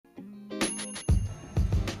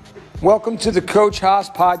Welcome to the Coach Hos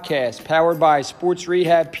Podcast, powered by Sports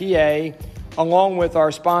Rehab PA, along with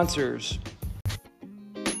our sponsors.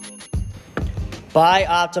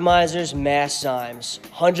 Optimizers Masszymes,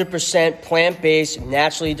 100% plant-based,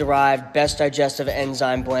 naturally derived, best digestive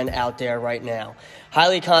enzyme blend out there right now.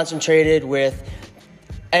 Highly concentrated with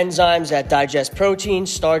enzymes that digest proteins,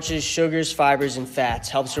 starches, sugars, fibers, and fats.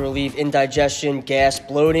 Helps to relieve indigestion, gas,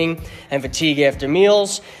 bloating, and fatigue after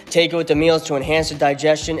meals. Take it with the meals to enhance the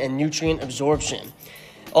digestion and nutrient absorption.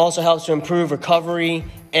 Also helps to improve recovery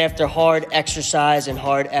after hard exercise and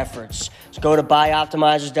hard efforts. So go to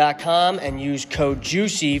buyoptimizers.com and use code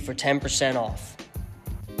JUICY for 10% off.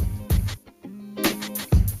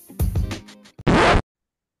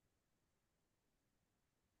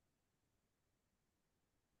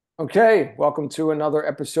 Okay, welcome to another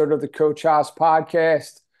episode of the Coach Hos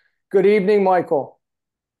Podcast. Good evening, Michael.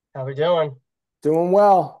 How we doing? Doing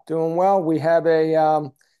well. We have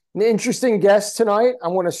an interesting guest tonight. I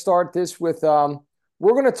want to start this with,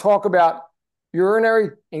 we're going to talk about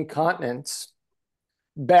urinary incontinence,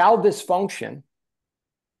 bowel dysfunction,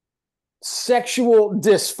 sexual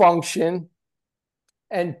dysfunction,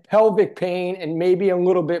 and pelvic pain, and maybe a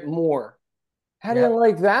little bit more. How do you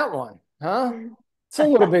like that one, huh? It's a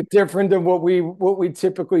little bit different than what we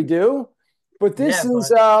typically do, but this is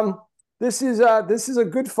a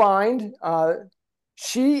good find.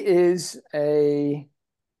 She is a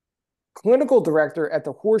clinical director at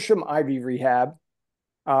the Horsham IvyRehab.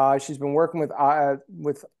 She's been working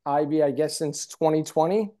with Ivy, I guess, since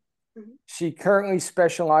 2020. Mm-hmm. She currently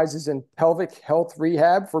specializes in pelvic health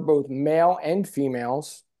rehab for both male and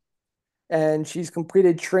females. And she's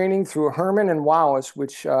completed training through Herman and Wallace,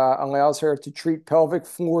 which allows her to treat pelvic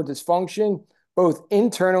floor dysfunction, both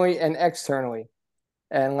internally and externally.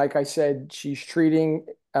 And like I said, she's treating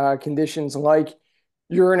conditions like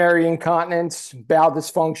urinary incontinence, bowel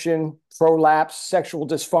dysfunction, prolapse, sexual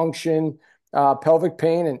dysfunction, pelvic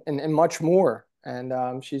pain, and much more.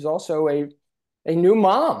 And she's also a new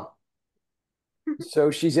mom. So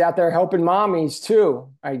she's out there helping mommies too,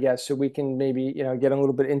 I guess. So we can maybe, get a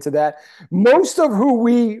little bit into that. Most of who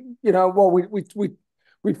we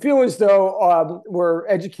feel as though we're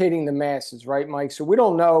educating the masses, right, Mike? So we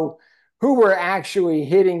don't know who we're actually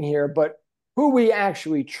hitting here, but who we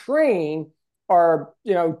actually train are,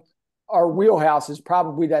 our wheelhouse is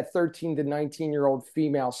probably that 13 to 19-year-old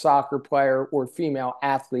female soccer player or female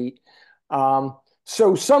athlete.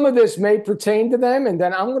 So some of this may pertain to them, and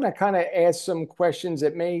then I'm going to kind of ask some questions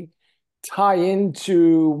that may tie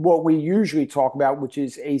into what we usually talk about, which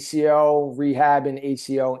is ACL rehab and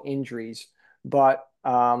ACL injuries. But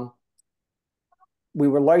we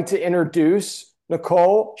would like to introduce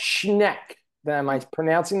Nicole Schneck. Am I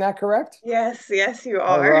pronouncing that correct? Yes, you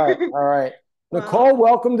are. All right. Nicole,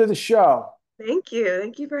 welcome to the show. Thank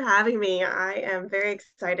you for having me. I am very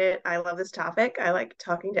excited. I love this topic. I like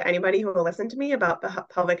talking to anybody who will listen to me about the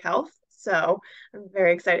pelvic health. So I'm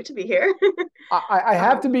very excited to be here. I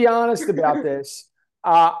have to be honest about this.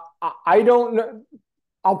 I don't know.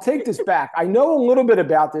 I'll take this back. I know a little bit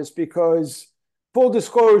about this because, full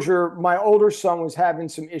disclosure, my older son was having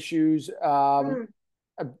some issues a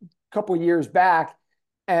couple of years back.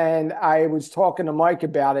 And I was talking to Mike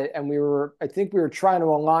about it, and I think we were trying to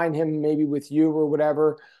align him maybe with you or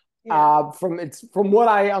whatever. Yeah. From what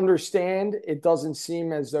I understand, it doesn't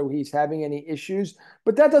seem as though he's having any issues,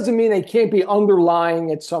 but that doesn't mean they can't be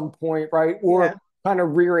underlying at some point, right? Or kind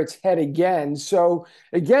of rear its head again. So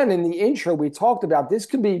again, in the intro, we talked about this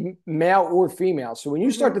could be male or female. So when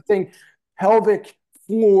you start to think pelvic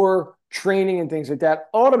floor training and things like that,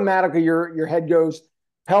 automatically your head goes,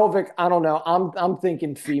 pelvic, I don't know. I'm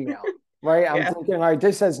thinking female, right? I'm thinking, all right,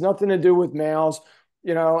 this has nothing to do with males,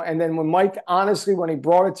 and then when Mike, honestly, when he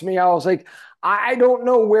brought it to me, I was like, I don't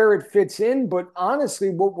know where it fits in, but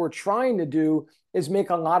honestly, what we're trying to do is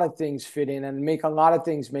make a lot of things fit in and make a lot of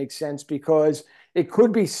things make sense, because it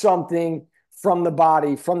could be something from the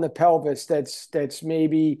body, from the pelvis that's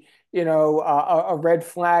maybe, a red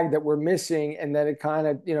flag that we're missing, and then it kind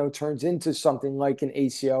of, turns into something like an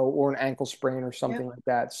ACL or an ankle sprain or something like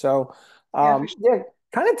that. So,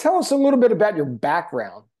 kind of tell us a little bit about your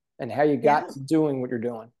background and how you got to doing what you're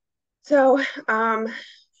doing. So,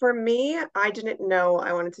 for me, I didn't know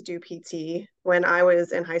I wanted to do PT. When I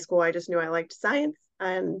was in high school, I just knew I liked science.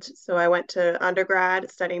 And so I went to undergrad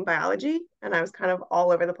studying biology, and I was kind of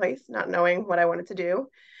all over the place, not knowing what I wanted to do.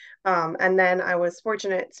 And then I was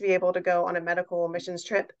fortunate to be able to go on a medical missions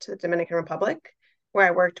trip to the Dominican Republic, where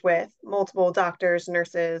I worked with multiple doctors,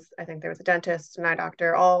 nurses. I think there was a dentist, an eye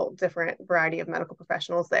doctor, all different variety of medical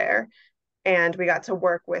professionals there. And we got to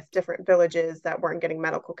work with different villages that weren't getting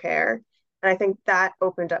medical care. And I think that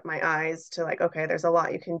opened up my eyes to like, okay, there's a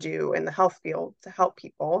lot you can do in the health field to help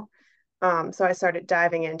people. So I started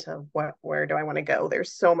diving into where do I want to go?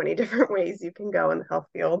 There's so many different ways you can go in the health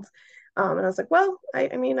field. And I was like, well,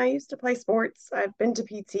 I mean, I used to play sports. I've been to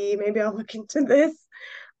PT. Maybe I'll look into this.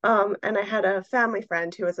 And I had a family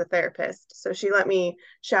friend who was a therapist. So she let me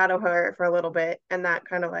shadow her for a little bit. And that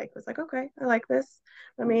kind of like was like, okay, I like this.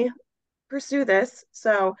 Let me pursue this.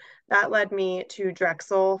 So that led me to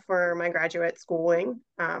Drexel for my graduate schooling.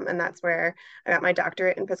 And that's where I got my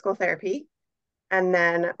doctorate in physical therapy. And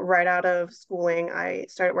then right out of schooling, I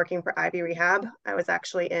started working for IvyRehab. I was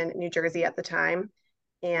actually in New Jersey at the time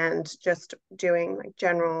and just doing like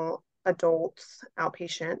general adults,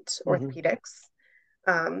 outpatient Hmm. orthopedics.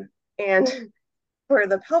 And for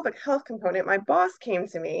the pelvic health component, my boss came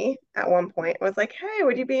to me at one point and was like, hey,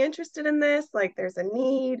 would you be interested in this? Like, there's a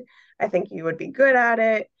need. I think you would be good at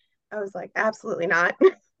it. I was like, absolutely not.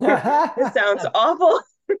 This sounds awful.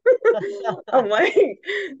 I'm like,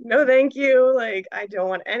 no, thank you. Like, I don't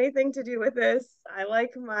want anything to do with this. I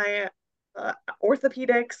like my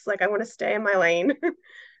orthopedics. Like, I want to stay in my lane.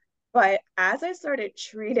 But as I started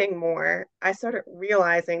treating more, I started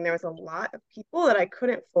realizing there was a lot of people that I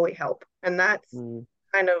couldn't fully help. And that's Mm.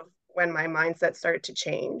 kind of when my mindset started to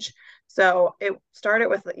change. So it started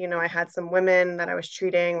with, I had some women that I was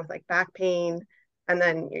treating with like back pain. And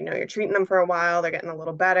then, you're treating them for a while, they're getting a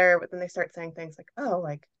little better, but then they start saying things like, oh,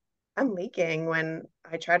 like I'm leaking when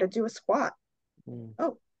I try to do a squat. Mm.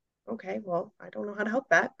 Oh, okay, well, I don't know how to help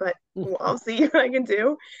that, but I'll see what I can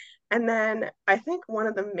do. And then I think one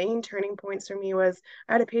of the main turning points for me was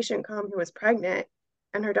I had a patient come who was pregnant,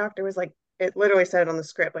 and her doctor was like, it literally said on the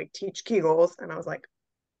script, like, teach Kegels. And I was like,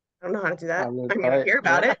 I don't know how to do that. I mean, I Right, hear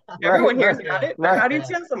about right, it. right, Everyone hears right, about Yeah, it, but right. how do you yeah.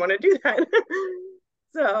 tell someone to do that?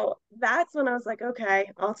 So that's when I was like,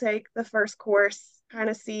 okay, I'll take the first course, kind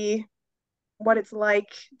of see what it's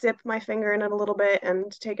like, dip my finger in it a little bit,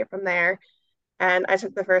 and take it from there. And I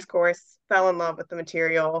took the first course, fell in love with the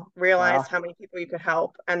material, realized Wow. how many people you could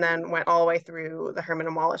help, and then went all the way through the Herman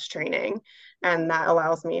and Wallace training. And that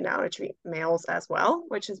allows me now to treat males as well,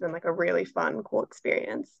 which has been like a really fun, cool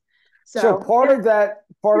experience. So So yeah,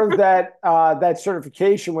 part of that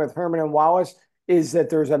certification with Herman and Wallace is that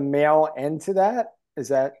there's a male end to that. Is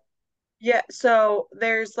that yeah. So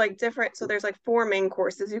there's like different, so there's like four main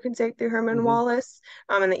courses you can take through Herman and Mhm. Wallace.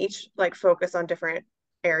 And they each like focus on different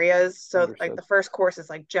areas. So like Understood? the first course is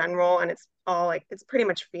like general and it's all like it's pretty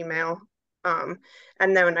much female. Um,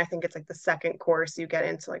 and then I think it's like the second course you get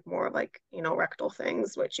into like more of like, rectal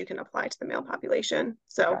things, which you can apply to the male population.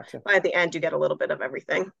 So Gotcha. by the end you get a little bit of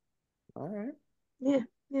everything. All right. Yeah,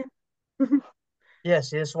 yeah. Yeah,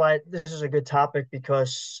 see, that's why this is a good topic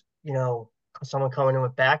because, someone coming in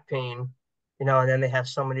with back pain, and then they have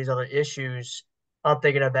some of these other issues. I'm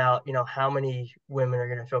thinking about, how many women are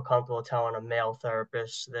going to feel comfortable telling a male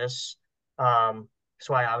therapist this. That's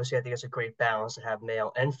why obviously I think it's a great balance to have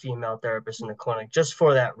male and female therapists in the clinic just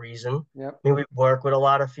for that reason. Yep. I mean, we work with a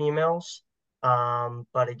lot of females,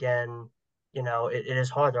 but again, it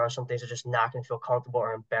is hard. There are some things that just not going to feel comfortable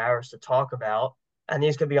or embarrassed to talk about. And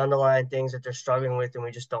these could be underlying things that they're struggling with and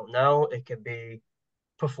we just don't know. It could be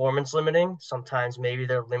performance limiting. Sometimes maybe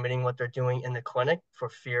they're limiting what they're doing in the clinic for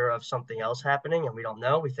fear of something else happening and we don't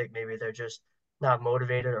know. We think maybe they're just not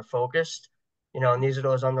motivated or focused. And these are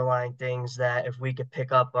those underlying things that if we could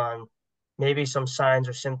pick up on maybe some signs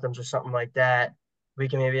or symptoms or something like that, we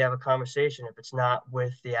can maybe have a conversation. If it's not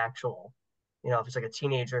with the actual, if it's like a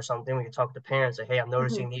teenager or something, we can talk to parents, say, hey, I'm Mhm.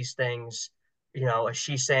 noticing these things. Is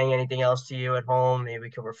she saying anything else to you at home? Maybe we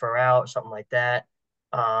could refer out, something like that.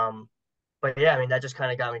 Um, but yeah, I mean, that just kind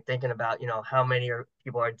of got me thinking about, how many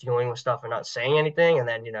people are dealing with stuff and not saying anything. And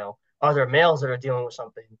then, are there males that are dealing with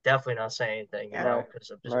something, definitely not saying anything, Yeah. Right. because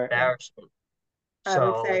of just Right. embarrassment. I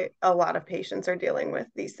would So, say a lot of patients are dealing with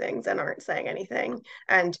these things and aren't saying anything.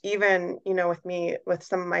 And even, with me, with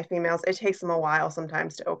some of my females, it takes them a while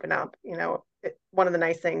sometimes to open up. One of the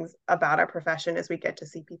nice things about our profession is we get to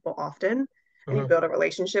see people often and you mhm. build a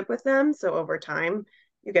relationship with them. So over time,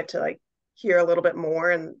 you get to like hear a little bit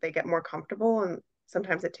more and they get more comfortable. And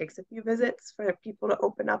sometimes it takes a few visits for people to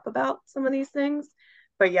open up about some of these things.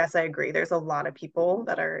 But yes, I agree. There's a lot of people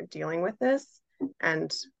that are dealing with this.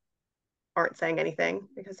 And aren't saying anything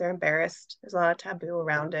because they're embarrassed. There's a lot of taboo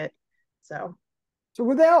around it. So, So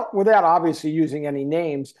without obviously using any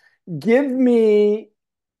names, give me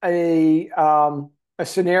a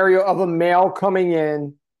scenario of a male coming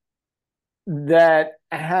in that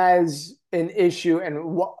has an issue,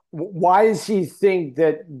 and why does he think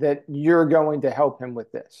that you're going to help him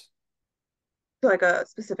with this? like a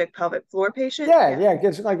specific pelvic floor patient, Yeah, yeah. yeah, it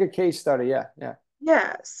gives like a case study. Yeah, yeah.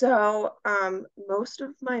 Yeah, so most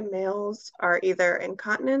of my males are either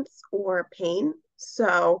incontinence or pain.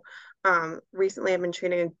 So recently I've been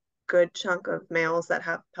treating a good chunk of males that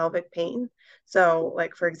have pelvic pain. So,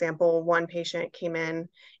 like for example, one patient came in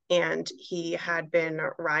and he had been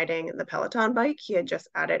riding the Peloton bike. He had just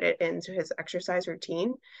added it into his exercise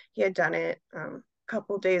routine. He had done it a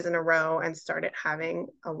couple days in a row and started having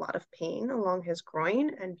a lot of pain along his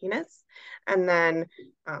groin and penis. And then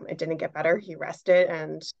it didn't get better. He rested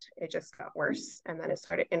and it just got worse. And then it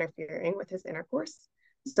started interfering with his intercourse.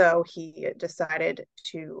 So he decided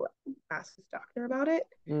to ask his doctor about it.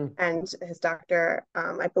 Mm, And his doctor,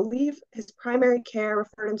 I believe his primary care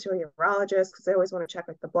referred him to a urologist because they always want to check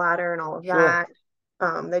like the bladder and all of sure. that.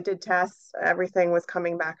 They did tests, everything was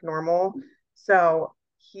coming back normal. So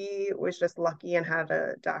he was just lucky and had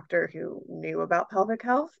a doctor who knew about pelvic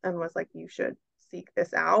health and was like, you should seek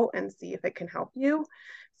this out and see if it can help you.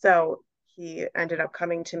 So he ended up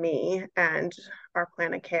coming to me, and our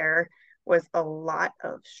plan of care was a lot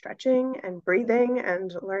of stretching and breathing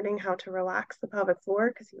and learning how to relax the pelvic floor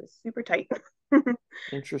because he was super tight.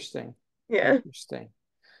 Interesting. Yeah, Interesting.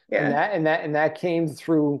 And yeah. that came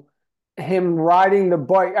through him riding the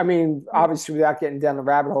bike. I mean, obviously without getting down the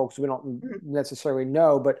rabbit hole because we don't Mhm. necessarily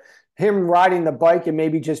know, but him riding the bike and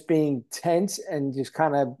maybe just being tense and just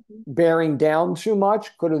kind of bearing down too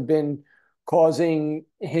much could have been causing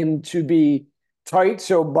him to be tight.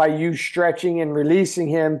 So by you stretching and releasing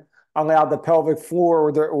him, allowed the pelvic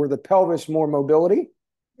floor or the pelvis more mobility.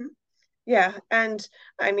 Yeah, and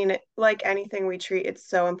I mean, like anything we treat, it's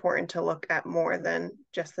so important to look at more than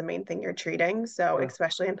just the main thing you're treating. So, Sure.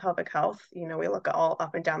 especially in pelvic health, we look at all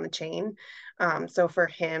up and down the chain. So for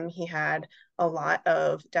him, he had a lot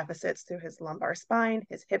of deficits through his lumbar spine.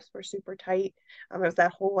 His hips were super tight. It was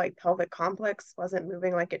that whole like pelvic complex wasn't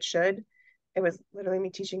moving like it should. It was literally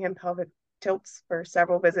me teaching him pelvic tilts for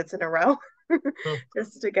several visits in a row Hmm.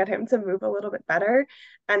 just to get him to move a little bit better.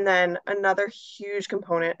 And then another huge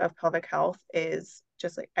component of pelvic health is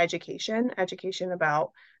just like education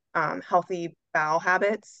about healthy bowel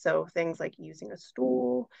habits. So things like using a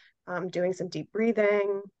stool, doing some deep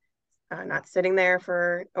breathing, not sitting there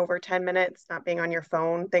for over 10 minutes, not being on your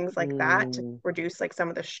phone, things like that to Mm. reduce like some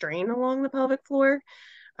of the strain along the pelvic floor.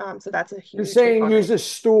 So that's a You're huge saying component. use a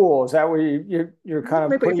stool. Is that where you're kind of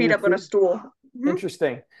Like put your putting feet your up on a feet? stool. Mhm.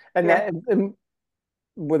 Interesting. And Yeah. that and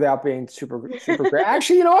without being super great.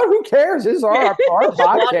 Actually, you know what? Who cares? This is our The squatty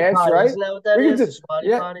podcast, potty, right? isn't that what that We can is? The just squatty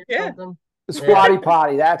yeah, potty or Yeah. something? the Yeah, squatty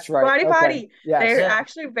potty. That's right. Squatty Okay. potty. Yes. They're yeah,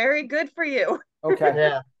 actually very good for you. Okay.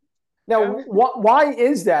 yeah. Now, Yeah. why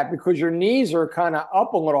is that? Because your knees are kind of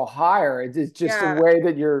up a little higher. It's just the Yeah. way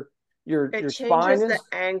that It your spine changes the is.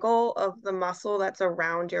 angle of the muscle that's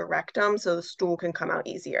around your rectum so the stool can come out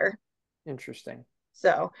easier. Interesting.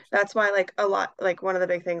 So that's why, like, a lot, like, one of the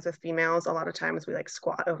big things with females, a lot of times we like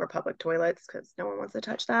squat over public toilets because no one wants to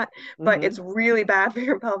touch that. But it's Hmm. really bad for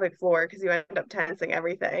your pelvic floor because you end up tensing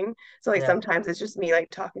everything. So, like, Yeah, sometimes it's just me, like,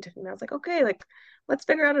 talking to females, like, okay, like, let's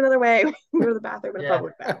figure out another way. Go to the bathroom in a yeah,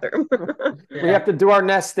 public bathroom. We yeah. have to do our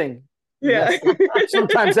nesting. Yeah. Nesting.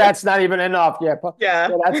 Sometimes that's not even enough. Yeah, Yeah.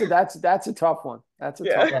 yeah. That's a tough one. That's a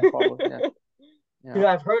tough Yeah. Yeah. one, Paul. Yeah,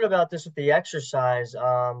 yeah. I've heard about this with the exercise.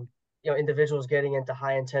 Individuals getting into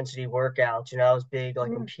high intensity workouts. That was big, like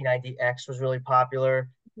when Mhm. P90X was really popular.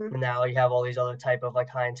 Mhm. And now you have all these other type of like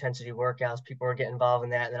high intensity workouts. People are getting involved in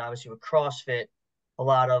that. And then obviously with CrossFit, a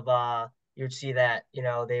lot of you'd see that,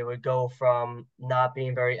 they would go from not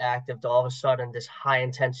being very active to all of a sudden this high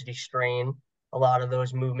intensity strain. A lot of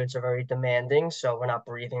those movements are very demanding, so we're not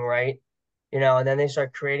breathing right. And then they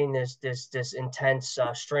start creating this intense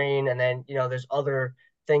strain, and then there's other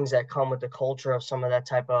things that come with the culture of some of that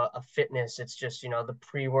type of fitness. It's just the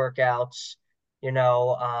pre-workouts, you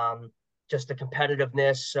know, um, just the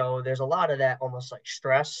competitiveness. So there's a lot of that almost like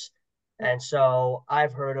stress. And so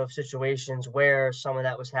I've heard of situations where some of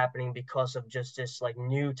that was happening because of just this like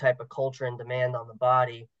new type of culture and demand on the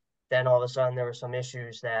body. Then all of a sudden there were some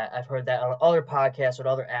issues that I've heard that on other podcasts with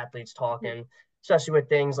other athletes talking, especially with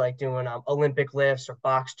things like doing Olympic lifts or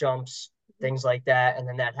box jumps, things like that, and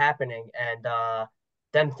then that happening, and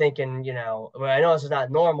them thinking, well, I know this is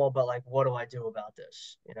not normal, but like, what do I do about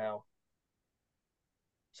this?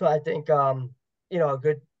 So I think, a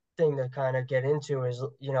good thing to kind of get into is,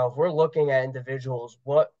 if we're looking at individuals,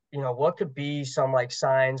 what could be some like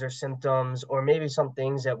signs or symptoms, or maybe some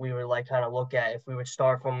things that we would like kind of look at if we would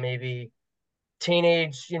start from maybe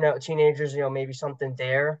teenagers, maybe something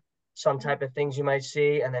there, some type of things you might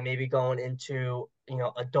see, and then maybe going into,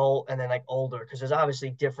 adult and then like older, because there's obviously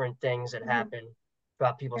different things that Mhm. happen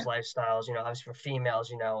throughout people's Yeah. lifestyles. Obviously for females,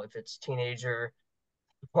 if it's teenager,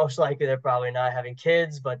 most likely they're probably not having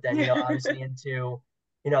kids, but then, obviously into,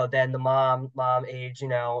 then the mom age, in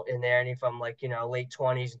there, and from like, late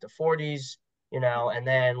 20s into 40s, and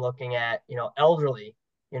then looking at, elderly,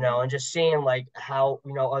 and just seeing like how,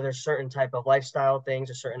 are there certain type of lifestyle things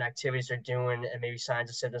or certain activities they're doing and maybe signs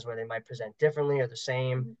and symptoms where they might present differently or the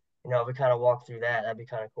same. If we kind of walk through that, that'd be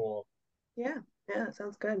kind of cool. Yeah, yeah, that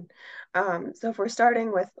sounds good. So if we're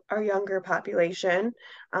starting with our younger population,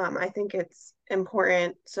 I think it's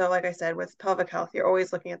important. So like I said, with pelvic health, you're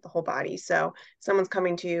always looking at the whole body. So someone's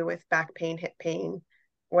coming to you with back pain, hip pain,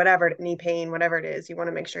 whatever, knee pain, whatever it is, you want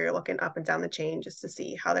to make sure you're looking up and down the chain just to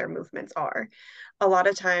see how their movements are. A lot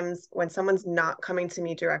of times when someone's not coming to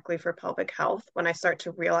me directly for pelvic health, when I start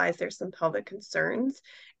to realize there's some pelvic concerns,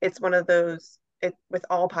 it's one of those, with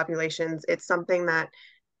all populations, it's something that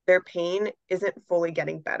their pain isn't fully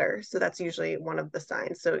getting better. So that's usually one of the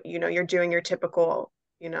signs. So, you're doing your typical,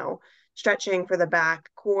 stretching for the back,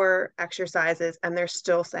 core exercises, and they're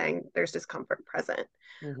still saying there's discomfort present.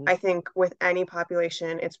 Mm-hmm. I think with any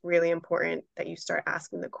population, it's really important that you start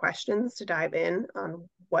asking the questions to dive in on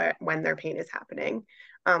when their pain is happening.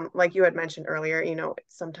 Like you had mentioned earlier,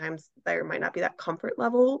 sometimes there might not be that comfort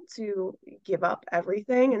level to give up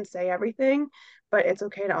everything and say everything, but it's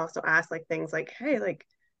okay to also ask like things like, hey, like,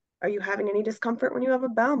 are you having any discomfort when you have a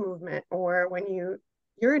bowel movement or when you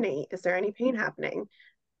urinate? Is there any pain happening?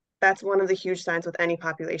 That's one of the huge signs with any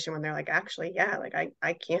population when they're like, actually, yeah, like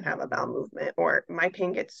I can't have a bowel movement or my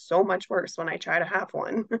pain gets so much worse when I try to have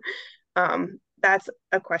one. That's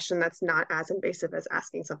a question that's not as invasive as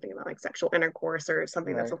asking something about like sexual intercourse or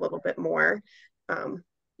something that's Right. a little bit more, um,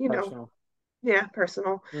 you know, Personal. yeah,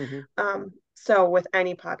 personal. Mm-hmm. So with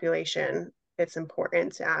any population, it's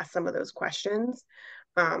important to ask some of those questions.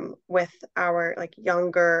 With our like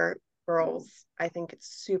younger girls, I think it's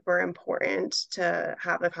super important to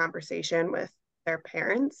have a conversation with their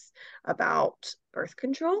parents about birth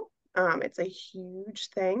control. It's a huge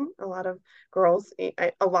thing. A lot of girls,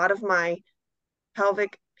 a lot of my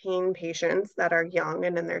pelvic pain patients that are young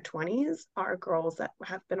and in their 20s are girls that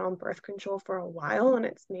have been on birth control for a while and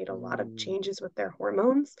it's made a lot of Mm. changes with their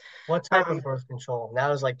hormones. What type Um, of birth control? Now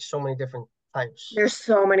there's like so many different types. there's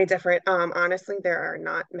so many different, honestly, there are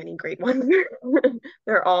not many great ones.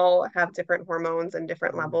 They're all have different hormones and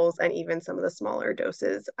different Mm. levels, and even some of the smaller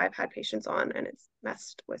doses I've had patients on, and it's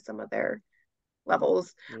messed with some of their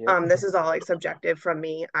levels. Yep. This is all like subjective from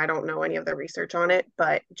me. I don't know any of the research on it,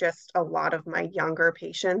 but just a lot of my younger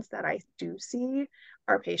patients that I do see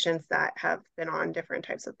are patients that have been on different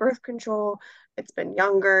types of birth control. It's been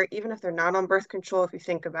younger, even if they're not on birth control. If you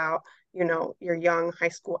think about, your young high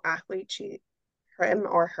school athlete, him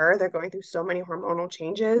or her, they're going through so many hormonal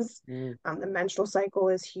changes. Mm. The menstrual cycle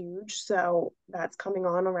is huge, so that's coming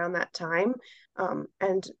on around that time.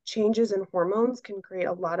 And changes in hormones can create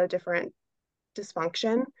a lot of different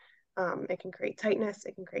dysfunction. It can create tightness,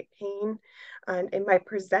 it can create pain, and it might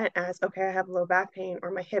present as, okay, I have low back pain,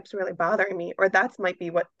 or my hips really bothering me, or that might be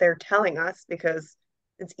what they're telling us because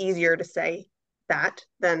it's easier to say that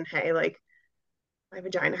than, hey, like my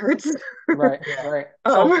vagina hurts. Right. Yeah. Right.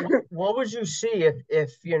 So um, what would you see if that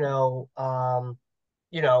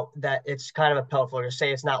it's kind of a pelvic floor, to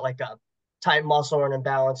say it's not like a tight muscle or an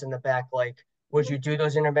imbalance in the back, like would you do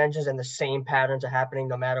those interventions and the same patterns are happening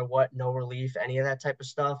no matter what, no relief, any of that type of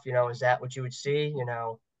stuff? Is that what you would see?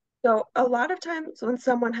 So a lot of times when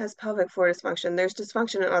someone has pelvic floor dysfunction, there's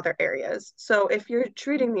dysfunction in other areas. So if you're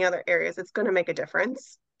treating the other areas, it's going to make a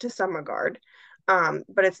difference to some regard,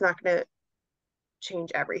 but it's not going to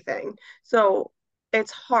change everything. So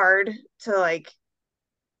it's hard to like,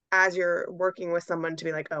 as you're working with someone to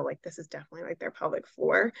be like, oh, like this is definitely like their pelvic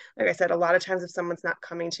floor. Like I said, a lot of times if someone's not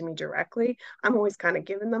coming to me directly, I'm always kind of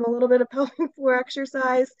giving them a little bit of pelvic floor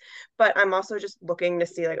exercise, but I'm also just looking to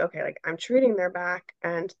see like, okay, like I'm treating their back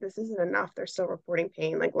and this isn't enough. They're still reporting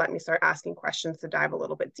pain. Like, let me start asking questions to dive a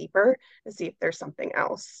little bit deeper to see if there's something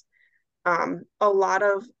else. A lot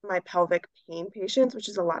of my pelvic pain patients, which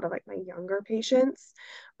is a lot of like my younger patients,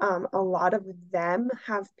 a lot of them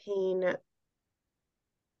have pain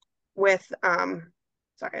with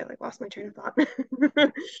sorry, I like lost my train of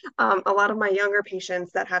thought. A lot of my younger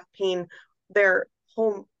patients that have pain, their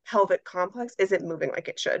whole pelvic complex isn't moving like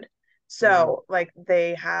it should. Mm. So like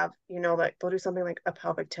they have, like they'll do something like a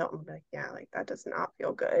pelvic tilt and be like, yeah, like that does not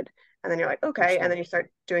feel good. And then you're like, okay. And Interesting. then you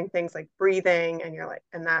start doing things like breathing and you're like,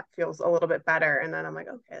 and that feels a little bit better. And then I'm like,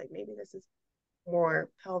 okay, like maybe this is more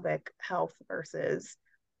pelvic health versus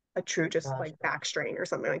a true just Gosh, like back strain or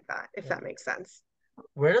something like that, if yeah. that makes sense.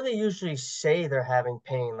 Where do they usually say they're having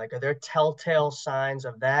pain? Like, are there telltale signs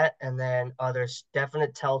of that? And then are there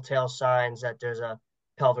definite telltale signs that there's a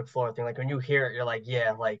pelvic floor thing? Like when you hear it, you're like,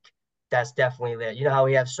 yeah, like that's definitely there. You know how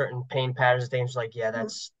we have certain pain patterns, things like, yeah,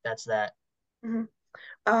 that's that.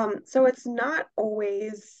 Mm-hmm. So it's not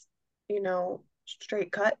always,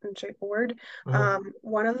 straight cut and straightforward. Mm-hmm.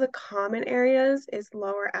 One of the common areas is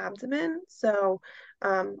lower abdomen. So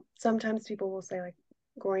sometimes people will say like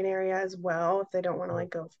groin area as well if they don't want to like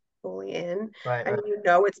go fully in. Right, And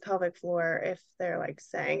right. it's pelvic floor if they're like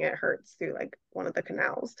saying it hurts through like one of the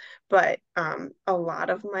canals. But a lot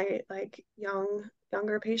of my like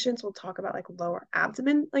younger patients will talk about like lower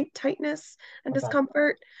abdomen like tightness and Okay.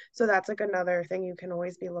 discomfort. So that's like another thing you can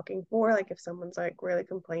always be looking for. Like if someone's like really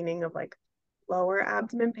complaining of like lower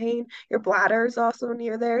abdomen pain, your bladder is also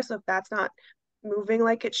near there. So if that's not moving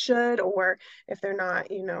like it should, or if they're not,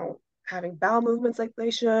 having bowel movements like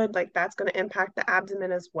they should, like that's going to impact the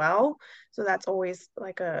abdomen as well. So that's always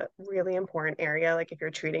like a really important area. Like if you're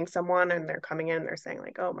treating someone and they're coming in and they're saying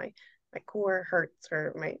like, oh, my core hurts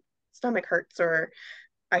or my stomach hurts or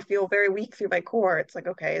I feel very weak through my core. It's like,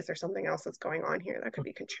 okay, is there something else that's going on here that could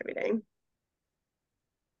be contributing?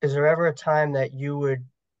 Is there ever a time that you would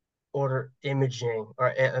order imaging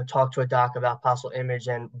or talk to a doc about possible image,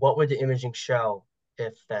 and what would the imaging show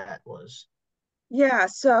if that was? Yeah,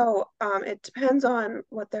 so it depends on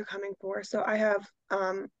what they're coming for. So I have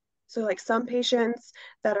so like some patients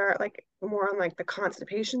that are like more on like the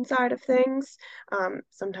constipation side of things.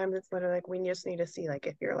 Sometimes it's literally like we just need to see like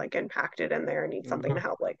if you're like impacted in there and need something to Hmm.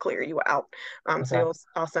 help like clear you out. So Okay.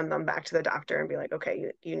 I'll send them back to the doctor and be like,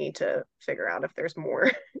 okay, you need to figure out if there's more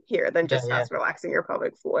here than Yeah, just yeah. us relaxing your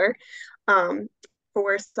pelvic floor. Um,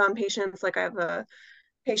 for some patients, like I have a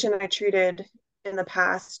patient I treated in the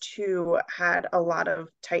past who had a lot of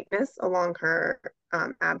tightness along her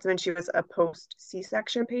abdomen. She was a post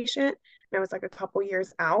C-section patient, and it was like a couple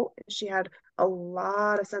years out. She had a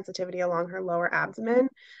lot of sensitivity along her lower abdomen.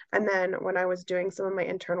 And then when I was doing some of my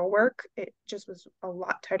internal work, it just was a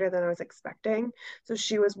lot tighter than I was expecting. So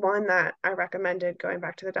she was one that I recommended going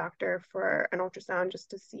back to the doctor for an ultrasound just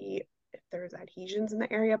to see if there's adhesions in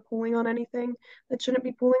the area pulling on anything that shouldn't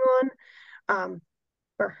be pulling on.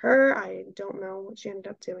 For her, I don't know what she ended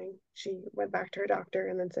up doing. She went back to her doctor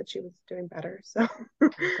and then said she was doing better. So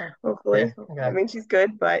Okay. Yeah. hopefully, I Okay. mean, she's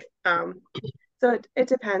good, but so it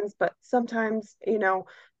depends. But sometimes,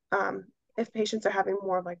 if patients are having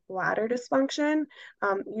more of like bladder dysfunction,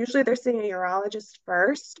 usually they're seeing a urologist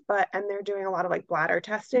first, and they're doing a lot of like bladder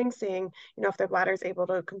testing, seeing, if their bladder is able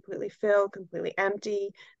to completely fill, completely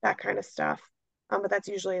empty, that kind of stuff. But that's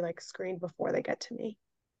usually like screened before they get to me.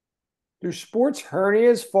 Do sports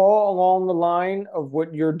hernias fall along the line of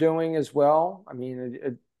what you're doing as well? I mean,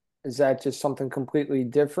 is that just something completely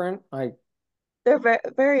different? Like, They're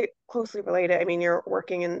very closely related. I mean, you're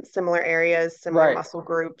working in similar areas, similar right. muscle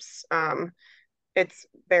groups. It's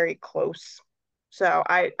very close. So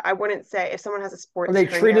I wouldn't say if someone has a Are sports they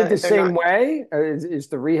treated the hernia, they're same not way? Is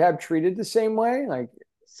the rehab treated the same way? Like,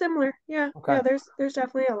 similar. Yeah, okay. yeah. There's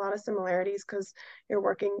definitely a lot of similarities because you're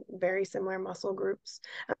working very similar muscle groups.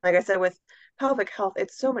 And like I said, with pelvic health,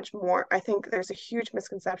 it's so much more. I think there's a huge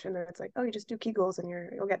misconception that it's like, oh, you just do Kegels and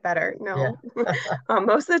you'll get better. Yeah. No,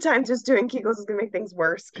 most of the time, just doing Kegels is gonna make things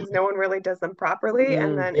worse because no one really does them properly.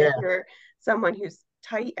 And Mm, then if Yeah. you're someone who's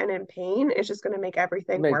tight and in pain, it's just gonna make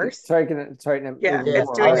everything make it worse. tighten it Yeah, even Yeah, it's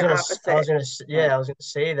more. doing Right. the opposite. yeah, Right. I was gonna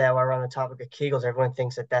say that while we're on the topic of Kegels, everyone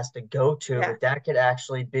thinks that that's the go-to, Yeah, but that could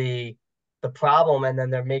actually be the problem, and then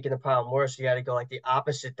they're making the problem worse. You got to go like the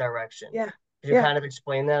opposite direction. yeah, Could you yeah, kind of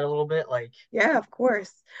explain that a little bit? Like, yeah, of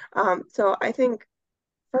course. So I think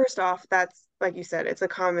first off, that's like you said, it's a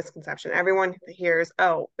common misconception. Everyone hears,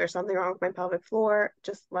 oh, there's something wrong with my pelvic floor.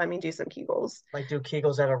 Just let me do some Kegels. do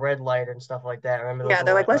Kegels at a red light and stuff like that. Remember those Yeah,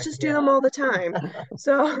 they're little like, let's like, just do yeah, them all the time.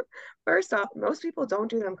 So, first off, most people don't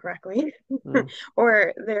do them correctly, Mm.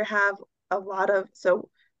 or they have a lot of. So,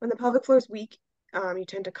 when the pelvic floor is weak, you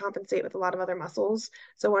tend to compensate with a lot of other muscles.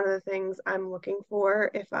 So, one of the things I'm looking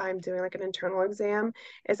for if I'm doing like an internal exam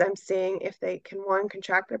is I'm seeing if they can, one,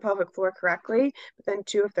 contract their pelvic floor correctly, but then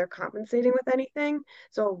two, if they're compensating with anything.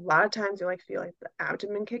 So, a lot of times you like feel like the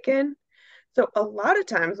abdomen kick in. So a lot of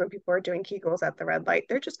times when people are doing Kegels at the red light,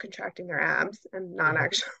 they're just contracting their abs and not hmm,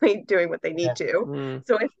 actually doing what they yeah, need to. Mm.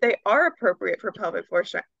 So if they are appropriate for pelvic floor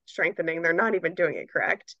strengthening, they're not even doing it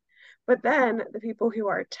correct. But then the people who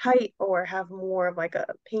are tight or have more of like a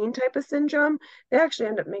pain type of syndrome, they actually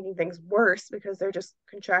end up making things worse because they're just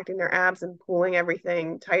contracting their abs and pulling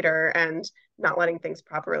everything tighter and not letting things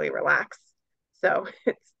properly relax. So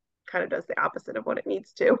it's kind of does the opposite of what it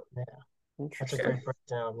needs to. yeah. That's a Interesting. great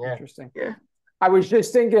breakdown. Yeah. Interesting. Yeah. I was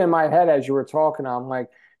just thinking in my head as you were talking, I'm like,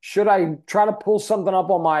 should I try to pull something up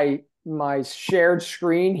on my my shared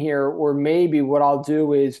screen here, or maybe what I'll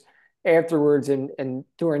do is afterwards and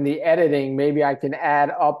during the editing, maybe I can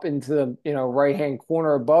add up into the right hand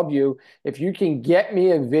corner above you. If you can get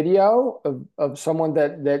me a video of someone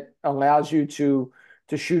that allows you to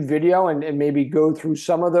shoot video and maybe go through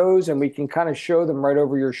some of those, and we can kind of show them right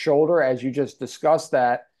over your shoulder as you just discussed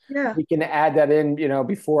that. Yeah. We can add that in,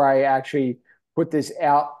 before I actually put this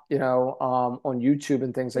out, on YouTube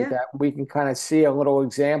and things like Yeah. that. We can kind of see a little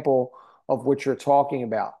example of what you're talking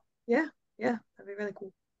about. Yeah. Yeah. That'd be really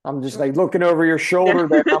cool. I'm just Sure. like looking over your shoulder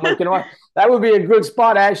Yeah. there. I'm like, what? That would be a good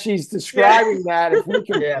spot as she's describing that. If we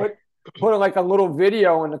can Yeah. put like a little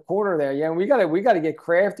video in the corner there. Yeah, we gotta get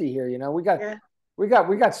crafty here. Yeah. We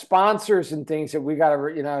got sponsors and things that we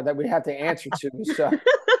gotta, that we have to answer to. So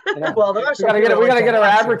Well, there are we some gotta people we that gotta like get to our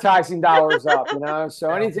watch it. advertising dollars up, So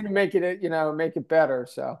Yeah. anything to make it, make it better.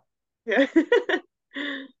 So Yeah.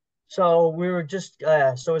 So we were just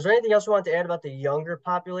so is there anything else we want to add about the younger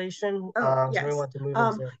population? Oh, So we yes. want to move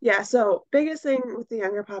into Yeah, so biggest thing with the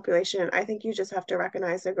younger population, I think you just have to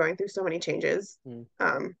recognize they're going through so many changes. mm,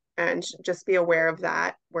 And just be aware of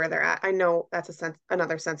that, where they're at. I know that's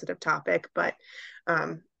another sensitive topic, but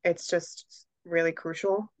it's just really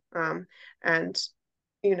crucial. And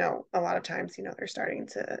a lot of times, they're starting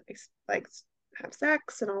to like have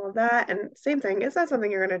sex and all of that. And same thing, it's not something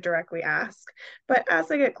you're going to directly ask, but as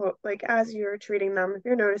they get close, like as you're treating them, if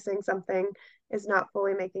you're noticing something is not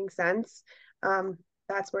fully making sense,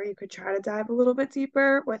 that's where you could try to dive a little bit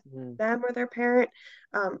deeper with mm, them or their parent.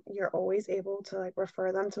 You're always able to like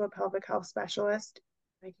refer them to a pelvic health specialist.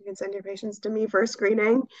 Like you can send your patients to me for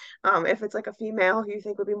screening. If it's like a female who you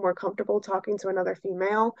think would be more comfortable talking to another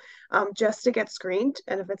female, just to get screened.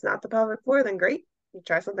 And if it's not the pelvic floor, then great. You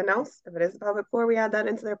try something else. If it is the pelvic floor, we add that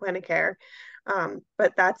into their plan of care.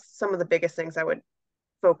 But that's some of the biggest things I would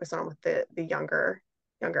focus on with the younger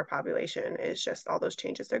population is just all those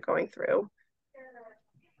changes they're going through.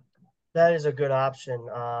 that is a good option.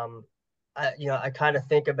 I kind of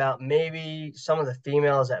think about maybe some of the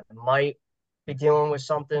females that might be dealing with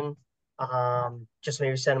something. Just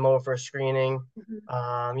maybe send them over for a screening.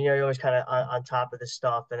 Mhm. You're always kind of on top of this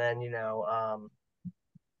stuff, and then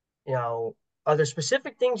are there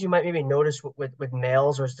specific things you might maybe notice with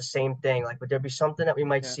males, or is it the same thing? Like, would there be something that we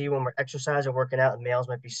might yeah. see when we're exercising, working out, and males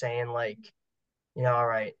might be saying like, all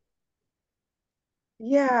right,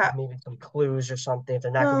 Yeah. maybe some clues or something if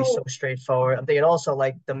they're not going to be so So straightforward. I'm thinking also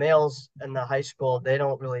like the males in the high school, they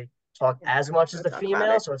don't really talk yeah, as much as don't the talk about it.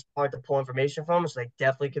 females, so it's hard to pull information from them. So they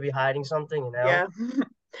definitely could be hiding something. Yeah.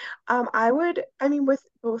 I mean, with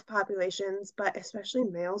both populations, but especially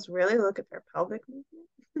males, really look at their pelvic movement.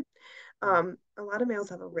 Mm, A lot of males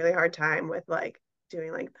have a really hard time with like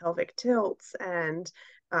doing like pelvic tilts and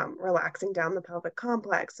relaxing down the pelvic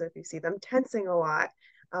complex. So if you see them tensing a lot,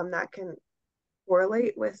 that can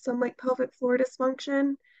correlate with some like pelvic floor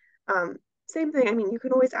dysfunction. Um, Same thing. I mean, you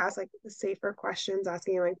can always ask like the safer questions,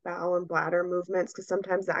 asking like bowel and bladder movements, because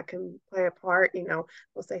sometimes that can play a part. They'll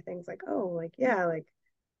say things like, "Oh, like yeah, like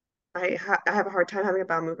I have a hard time having a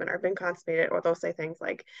bowel movement or I've been constipated," or they'll say things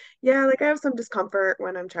like, "Yeah, like I have some discomfort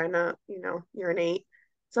when I'm trying to, urinate."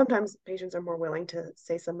 Sometimes patients are more willing to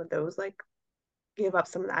say some of those, like give up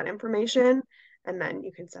some of that information, and then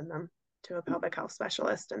you can send them to a pelvic health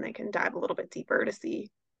specialist and they can dive a little bit deeper to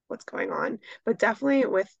see what's going on. But definitely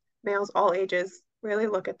with males all ages, really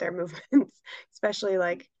look at their movements, especially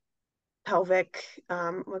like pelvic.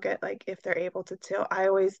 Look at like if they're able to tilt.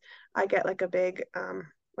 I get like a big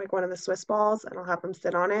like one of the Swiss balls and I'll have them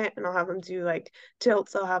sit on it and I'll have them do like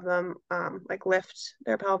tilts. I'll have them like lift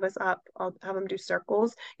their pelvis up. I'll have them do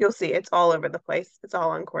circles. You'll see it's all over the place. It's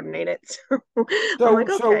all uncoordinated. So I'm So, like,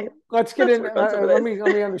 okay, so let's get let's in. work on some of Let this.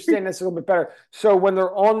 me understand this a little bit better. So, when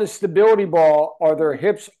they're on the stability ball, are their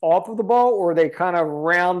hips off of the ball, or are they kind of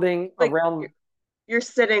rounding Like around? you're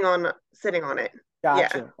sitting on it. Yeah.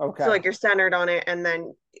 Gotcha. So Okay. like you're centered on it, and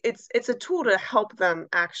then it's a tool to help them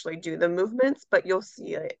actually do the movements, but you'll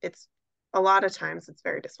see it's a lot of times it's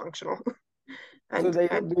very dysfunctional. So And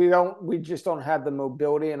we just don't have the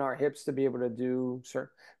mobility in our hips to be able to do certain.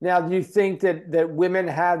 Now, do you think that women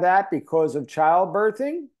have that because of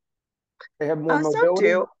childbirthing? They have more some mobility?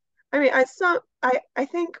 do. I mean, I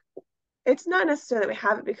think it's not necessarily that we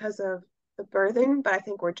have it because of the birthing, but I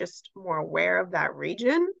think we're just more aware of that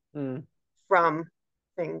region Mm, from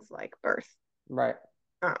things like birth. right.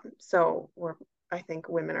 So I think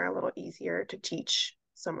women are a little easier to teach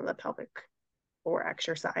some of the pelvic floor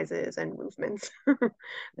exercises and movements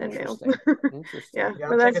than males. Interesting. Interesting. Yeah, Yeah,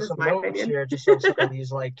 but I'm that's taking just some my notes opinion. here just on some of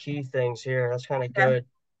these like key things here. That's kind of Yeah, good.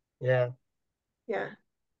 Yeah. yeah.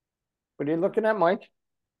 What are you looking at, Mike?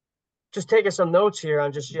 just taking some notes here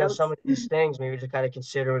on just, some Notes. of these things, maybe to kind of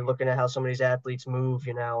consider and looking at how some of these athletes move,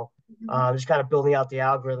 Mhm. just kind of building out the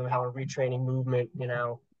algorithm, how we're retraining movement,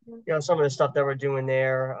 some of the stuff that we're doing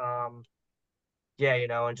there. Yeah,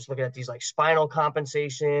 and just looking at these like spinal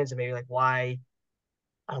compensations and maybe like why,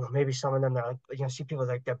 I don't know, maybe some of them are like, see people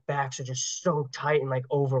like their backs are just so tight and like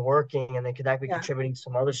overworking and they could that be Yeah. contributing to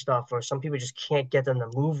some other stuff, or some people just can't get them to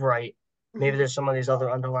move right. Maybe Mhm. there's some of these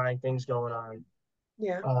other underlying things going on.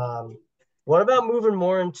 Yeah. Um, what about moving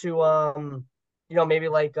more into maybe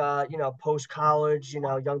like post college,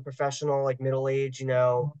 young professional, like middle age,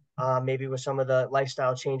 maybe with some of the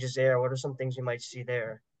lifestyle changes there. What are some things you might see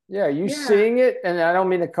there? Yeah, you Yeah. seeing it, and I don't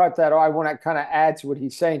mean to cut that off. I want to kind of add to what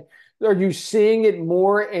he's saying. Are you seeing it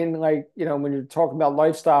more in like, when you're talking about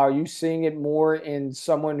lifestyle, are you seeing it more in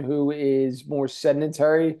someone who is more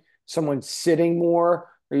sedentary, someone sitting more?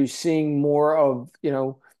 Are you seeing more of,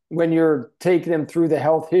 when you're taking them through the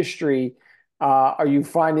health history, are you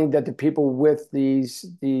finding that the people with these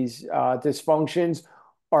dysfunctions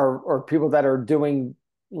are people that are doing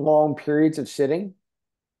long periods of sitting?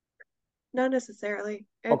 Not necessarily.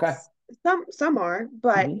 Okay. It's some are,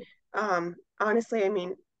 but Mhm. honestly, I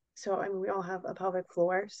mean, we all have a pelvic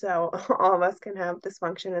floor, so all of us can have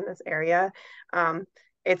dysfunction in this area. Um,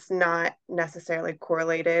 it's not necessarily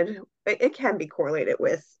correlated. It can be correlated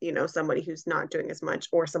with, somebody who's not doing as much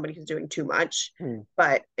or somebody who's doing too much, Mm.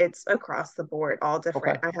 but it's across the board, all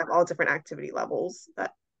different. Okay. I have all different activity levels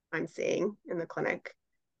that I'm seeing in the clinic.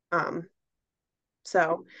 Um,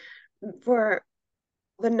 so for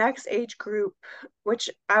the next age group, which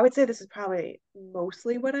I would say this is probably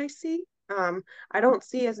mostly what I see. I don't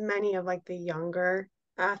see as many of like the younger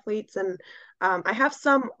athletes, and I have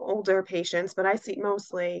some older patients, but I see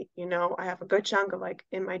mostly, I have a good chunk of like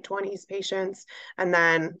in my 20s patients, and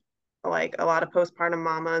then like a lot of postpartum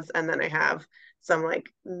mamas, and then I have some like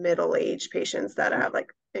middle-aged patients that have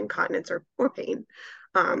like incontinence or pain.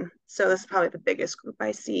 So this is probably the biggest group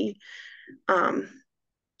I see. Trying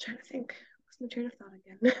to think. What's my train of thought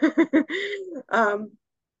again? um,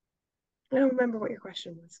 I don't remember what your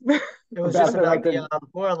question was. It was just About the,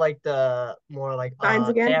 about like the the more like Signs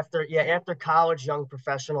again? after college, young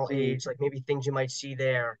professional mm, age, like maybe things you might see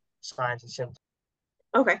there, signs and symptoms.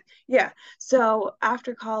 Okay, yeah. So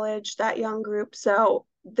after college, that young group. So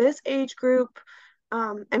this age group,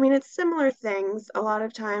 I mean, it's similar things. A lot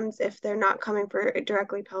of times, if they're not coming for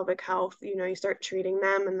directly pelvic health, you start treating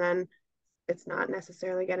them, and then it's not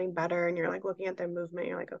necessarily getting better, and you're like looking at their movement,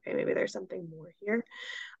 you're like, okay, maybe there's something more here.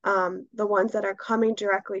 The ones that are coming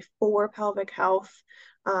directly for pelvic health,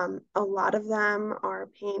 a lot of them are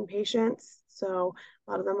pain patients. So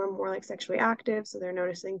a lot of them are more like sexually active, so they're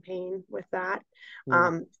noticing pain with that.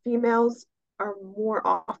 mm, Females are more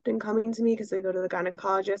often coming to me because they go to the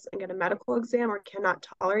gynecologist and get a medical exam or cannot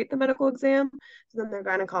tolerate the medical exam. So then their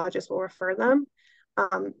gynecologist will refer them.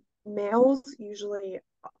 Um, Males usually,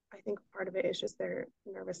 I think part of it is just they're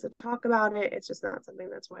nervous to talk about it. It's just not something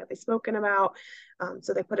that's widely spoken about.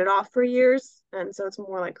 So they put it off for years. And so it's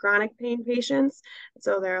more like chronic pain patients.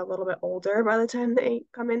 So they're a little bit older by the time they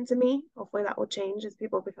come into me. Hopefully that will change as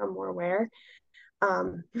people become more aware.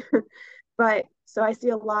 Um, but so I see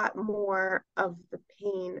a lot more of the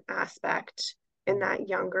pain aspect in mm. that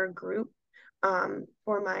younger group.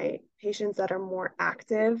 For my patients that are more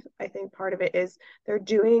active, I think part of it is they're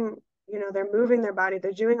doing, they're moving their body,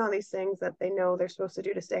 they're doing all these things that they know they're supposed to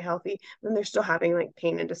do to stay healthy, then they're still having like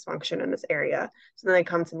pain and dysfunction in this area. So then they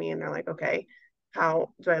come to me and they're like, okay, how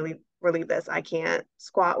do I relieve this? I can't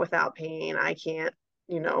squat without pain. I can't,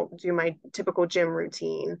 do my typical gym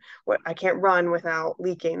routine. What I can't run without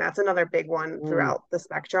leaking. That's another big one Mm. throughout the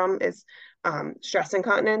spectrum is stress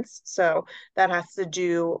incontinence. So that has to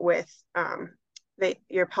do with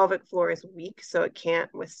your pelvic floor is weak, so it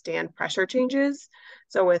can't withstand pressure changes.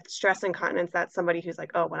 So with stress incontinence, that's somebody who's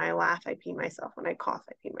like, oh, when I laugh, I pee myself. When I cough,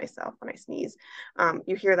 I pee myself. When I sneeze,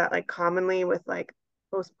 you hear that like commonly with like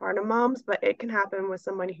postpartum moms, but it can happen with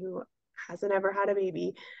somebody who hasn't ever had a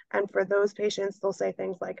baby. And for those patients, they'll say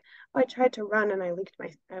things like, oh, I tried to run and I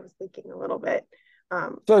was leaking a little bit.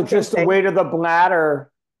 So Same just the thing. weight of the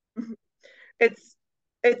bladder. It's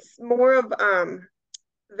it's more of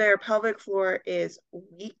their pelvic floor is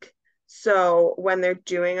weak. So when they're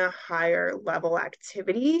doing a higher level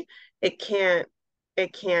activity, it can't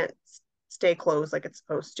it can't stay closed like it's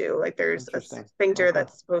supposed to. Like there's a Interesting. sphincter Okay.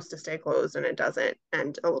 that's supposed to stay closed and it doesn't,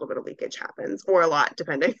 and a little bit of leakage happens, or a lot,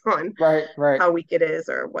 depending on Right, right. how weak it is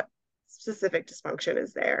or what specific dysfunction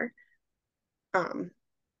is there. Um,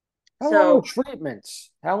 How long are so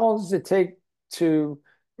treatments? How long does it take to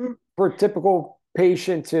mm, for a typical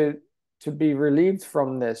patient to be relieved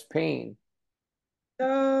from this pain?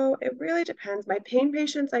 So it really depends. My pain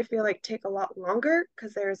patients, I feel like take a lot longer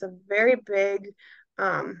because there's a very big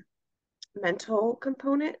um, mental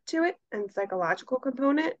component to it and psychological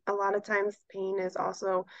component. A lot of times pain is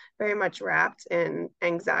also very much wrapped in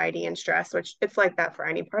anxiety and stress, which it's like that for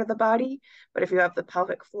any part of the body. But if you have the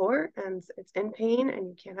pelvic floor and it's in pain and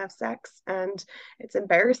you can't have sex and it's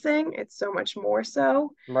embarrassing, it's so much more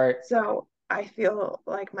so. Right. So I feel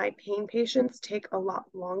like my pain patients take a lot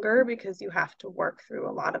longer because you have to work through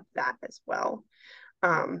a lot of that as well.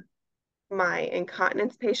 Um, my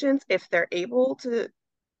incontinence patients, if they're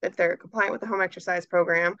compliant with the home exercise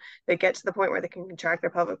program, they get to the point where they can contract their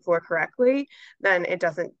pelvic floor correctly, then it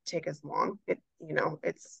doesn't take as long.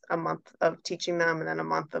 It's a month of teaching them and then a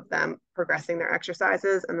month of them progressing their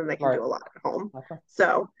exercises, and then they can Right. do a lot at home. Okay.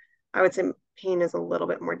 So I would say pain is a little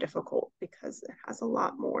bit more difficult because it has a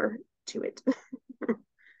lot more to it.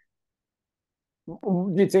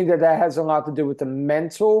 Do you think that that has a lot to do with the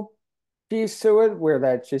mental piece to it, where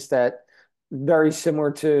that's just that very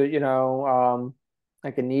similar to,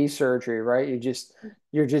 like a knee surgery, right?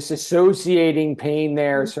 You're just associating pain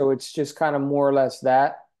there, so it's just kind of more or less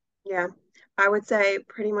that. Yeah, I would say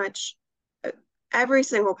pretty much uh, every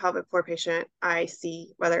single pelvic floor patient I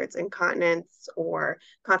see, whether it's incontinence or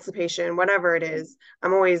constipation, whatever it is,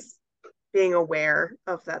 I'm always being aware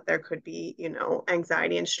of that there could be,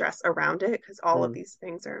 anxiety and stress around it because all of Mm. these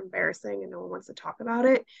things are embarrassing and no one wants to talk about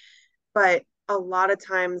it. But a lot of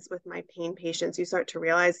times with my pain patients, you start to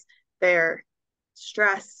realize they're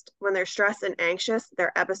stressed. When they're stressed and anxious,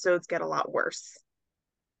 their episodes get a lot worse.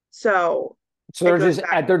 So So it goes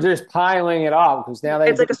back. they're just piling it up because now they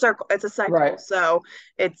It's like a just circle. It's a right, cycle. So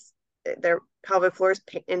it's their pelvic floor is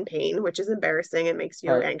in pain, which is embarrassing. It makes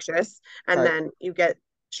you right, anxious, and right, then you get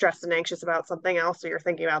stressed and anxious about something else, so you're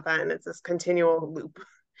thinking about that, and it's this continual loop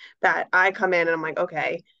that I come in and I'm like,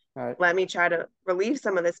 okay, right. let me try to relieve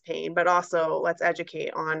some of this pain, but also let's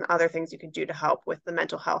educate on other things you can do to help with the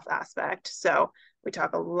mental health aspect. So we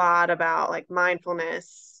talk a lot about like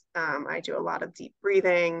mindfulness. I do a lot of deep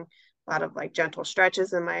breathing, a lot of like gentle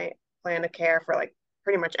stretches in my plan of care for like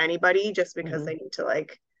pretty much anybody, just because Hmm. they need to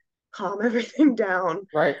like calm everything down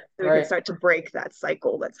Right, so we can right. start to break that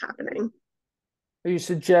cycle that's happening. Are you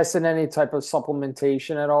suggesting any type of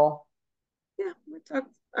supplementation at all? Yeah, we talk.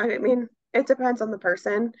 I mean, it depends on the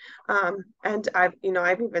person. And I've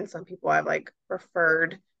even some people I've like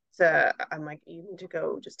referred to. I'm like, you need to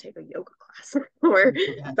go just take a yoga class or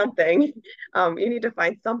Yeah. something. You need to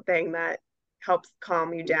find something that helps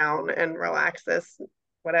calm you down and relax this,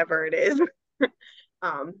 whatever it is.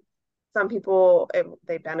 Um, some people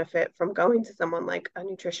they benefit from going to someone like a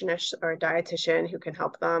nutritionist or a dietitian who can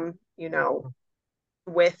help them,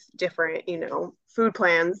 with different, food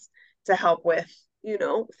plans to help with,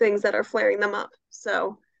 things that are flaring them up.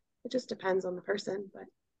 So it just depends on the person, but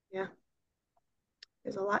yeah,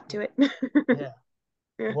 there's a lot to it. Yeah.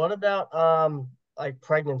 Yeah. What about like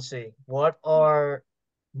pregnancy? What are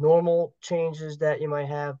normal changes that you might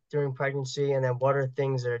have during pregnancy, and then what are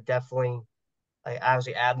things that are definitely like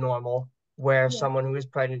obviously abnormal where Yeah. someone who is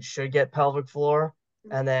pregnant should get pelvic floor?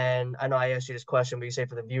 And then I know I asked you this question, but you say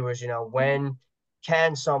for the viewers, when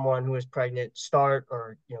can someone who is pregnant start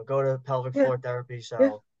or go to pelvic Yeah. floor therapy? Yeah.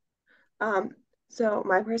 So Um, so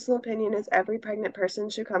my personal opinion is every pregnant person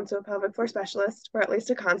should come to a pelvic floor specialist for at least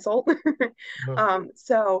a consult. mhm,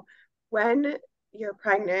 So when you're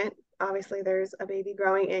pregnant, obviously there's a baby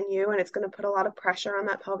growing in you and it's going to put a lot of pressure on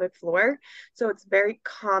that pelvic floor. So it's very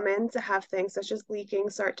common to have things such as leaking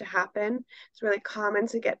start to happen. It's really common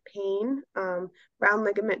to get pain. Round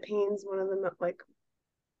ligament pain is one of the like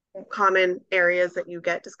common areas that you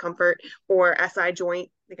get discomfort, or SI joint.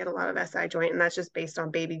 They get a lot of SI joint, and that's just based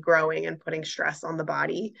on baby growing and putting stress on the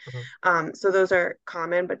body. mhm. So those are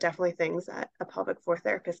common, but definitely things that a pelvic floor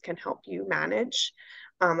therapist can help you manage.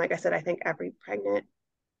 Like I said, I think every pregnant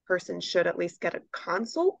person should at least get a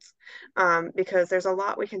consult, because there's a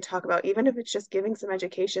lot we can talk about, even if it's just giving some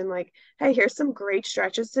education, like, hey, here's some great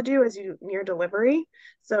stretches to do as you near delivery.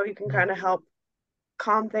 So you can Mhm. kind of help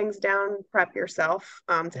calm things down, prep yourself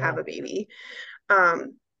to have Yeah. a baby.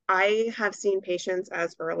 Um, I have seen patients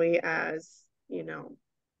as early as,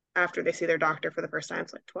 after they see their doctor for the first time,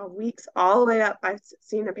 it's like 12 weeks, all the way up. I've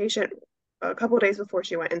seen a patient a couple of days before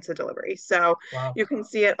she went into delivery. So Wow. you can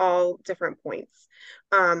see at all different points.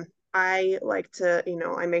 I like to,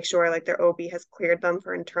 I make sure like their OB has cleared them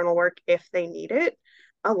for internal work if they need it.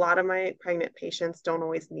 A lot of my pregnant patients don't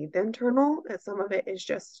always need the internal, and some of it is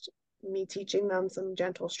just me teaching them some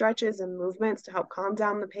gentle stretches and movements to help calm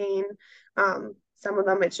down the pain. Some of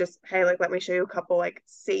them it's just, hey, like let me show you a couple like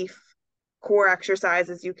safe core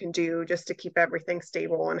exercises you can do just to keep everything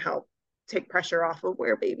stable and help take pressure off of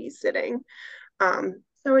where baby's sitting.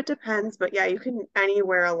 So it depends, but yeah, you can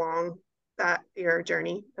anywhere along that your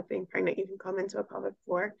journey of being pregnant, you can come into a pelvic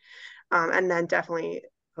floor. And then definitely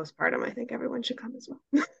postpartum, I think everyone should come as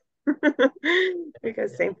well.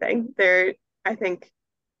 Because Yeah. same thing. I think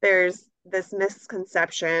there's this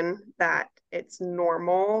misconception that it's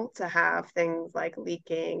normal to have things like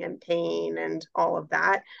leaking and pain and all of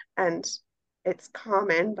that. And it's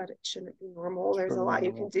common, but it shouldn't be normal. There's a Shouldn't be lot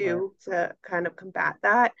you can normal, right? do to kind of combat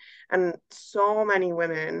that. And so many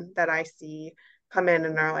women that I see come in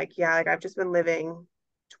and are like, yeah, like I've just been living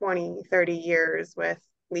 20, 30 years with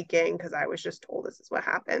leaking because I was just told this is what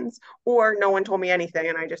happens, or no one told me anything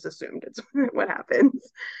and I just assumed it's what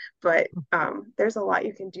happens. But there's a lot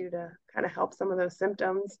you can do to kind of help some of those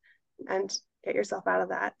symptoms and get yourself out of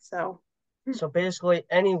that. So So basically,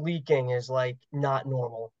 any leaking is like not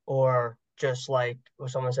normal, or just like when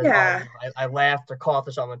someone says, "Oh, yeah, I laughed or coughed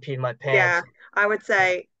or something, and peed in my yeah, pants." I would Yeah,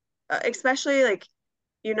 say, especially like,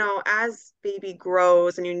 as baby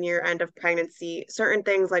grows and you near end of pregnancy, certain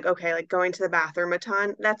things like, okay, like going to the bathroom a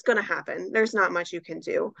ton, that's going to happen. There's not much you can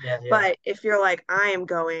do. yeah, yeah. But if you're like, I am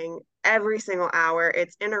going every single hour,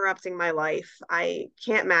 it's interrupting my life, I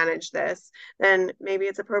can't manage this, then maybe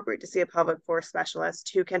it's appropriate to see a pelvic floor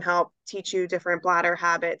specialist who can help teach you different bladder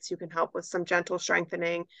habits, who can help with some gentle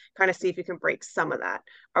strengthening, kind of see if you can break some of that.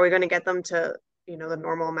 Are we going to get them to the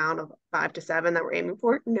normal amount of 5 to 7 that we're aiming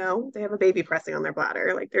for? No, they have a baby pressing on their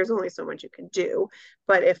bladder. Like there's only so much you can do.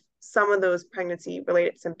 But if some of those pregnancy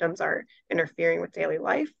related symptoms are interfering with daily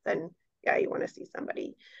life, then yeah, you want to see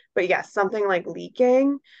somebody. But yes, something like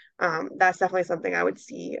leaking, that's definitely something I would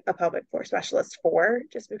see a pelvic floor specialist for,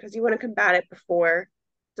 just because you want to combat it before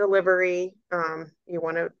delivery. You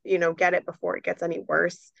want to, get it before it gets any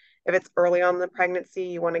worse. If it's early on in the pregnancy,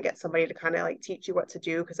 you want to get somebody to kind of like teach you what to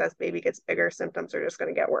do, because as baby gets bigger, symptoms are just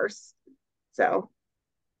going to get worse. So,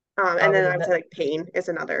 I and would then I would admit, say like pain is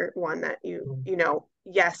another one that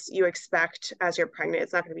yes, you expect as you're pregnant,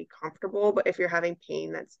 it's not going to be comfortable, but if you're having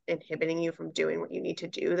pain that's inhibiting you from doing what you need to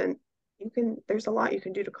do, then there's a lot you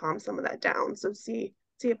can do to calm some of that down. So see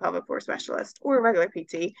a pelvic floor specialist or a regular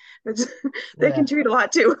PT. They yeah, can treat a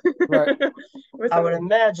lot too. Right. With I some would of these.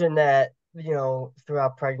 imagine that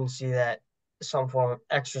throughout pregnancy, that some form of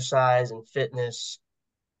exercise and fitness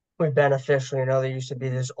would be beneficial. There used to be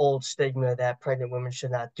this old stigma that pregnant women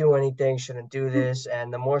should not do anything, shouldn't do this,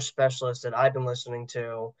 and the more specialists that I've been listening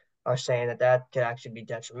to are saying that that could actually be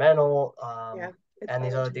detrimental. Yeah, it's And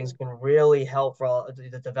these better other to things do. can really help for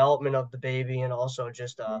the development of the baby and also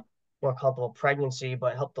just Mhm. more comfortable pregnancy,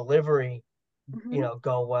 but help delivery, Mhm.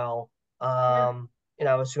 go well. Yeah.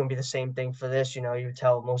 I would assume be the same thing for this. You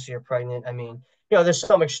tell most of you're pregnant. I mean, there's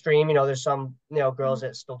some extreme, there's some, girls Mhm.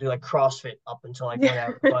 that still do like CrossFit up until like Yeah.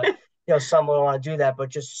 whatever, but some will want to do that, but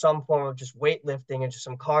just some form of just weightlifting and just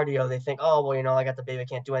some cardio. They think, oh, well, I got the baby, I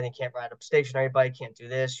can't do anything, can't ride up stationary bike, can't do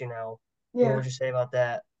this. What Yeah. would you say about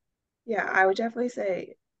that? Yeah, I would definitely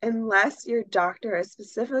say, unless your doctor has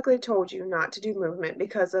specifically told you not to do movement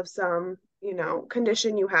because of some,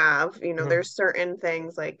 condition you have, Mhm. there's certain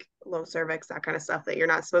things like low cervix, that kind of stuff, that you're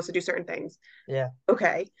not supposed to do certain things. Yeah.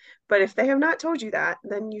 Okay. But if they have not told you that,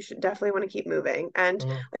 then you should definitely want to keep moving. And Hmm.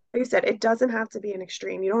 like you said, it doesn't have to be an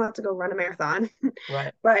extreme. You don't have to go run a marathon,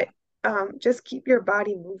 Right. but just keep your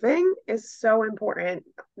body moving is so important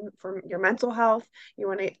for your mental health. You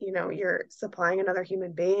want to, you're supplying another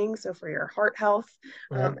human being. So for your heart health,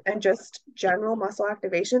 Yeah. and just general muscle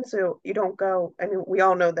activation. So you don't go, I mean, we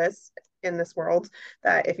all know this in this world,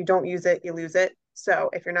 that if you don't use it, you lose it.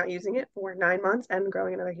 So if you're not using it for 9 months and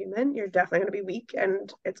growing another human, you're definitely going to be weak,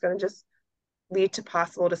 and it's going to just lead to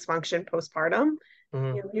possible dysfunction postpartum.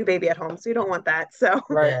 Hmm. New baby at home, so you don't want that. So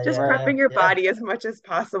Right. Yeah. just Yeah. Right. prepping Yeah. your Yeah. body as much as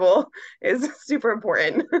possible is super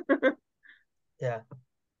important. Yeah.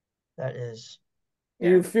 That is. Do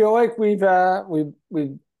Yeah. you feel like we've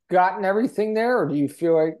gotten everything there, or do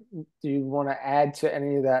you want to add to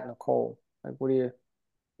any of that, Nicole? Like, what do you?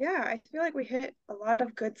 Yeah, I feel like we hit a lot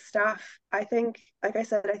of good stuff. I think, like I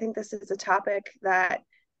said, I think this is a topic that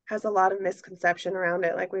has a lot of misconception around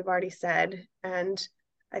it, like we've already said. And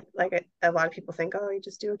a lot of people think, oh, you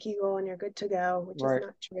just do a Kegel and you're good to go, which is Right.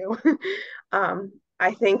 not true.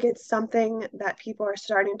 I think it's something that people are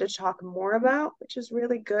starting to talk more about, which is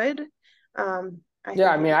really good. I Yeah. I think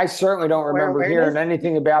it mean, needs I to certainly get don't more remember hearing awareness.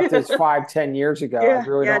 anything about this 5, 10 years ago. I Yeah,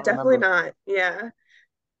 really yeah, don't definitely remember. not. Yeah.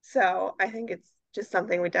 So I think it's just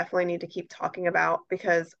something we definitely need to keep talking about,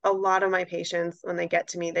 because a lot of my patients, when they get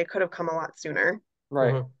to me, they could have come a lot sooner.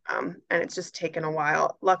 Right. And it's just taken a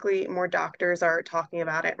while. Luckily, more doctors are talking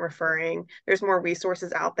about it and referring. There's more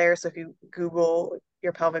resources out there. So if you Google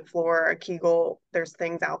your pelvic floor or Kegel, there's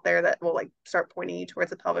things out there that will like start pointing you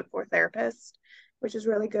towards a pelvic floor therapist, which is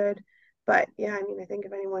really good. But yeah, I mean, I think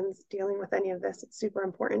if anyone's dealing with any of this, it's super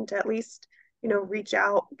important to at least, reach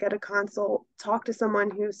out, get a consult, talk to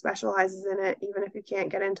someone who specializes in it, even if you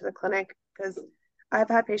can't get into the clinic. Because I've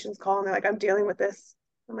had patients call and they're like, I'm dealing with this.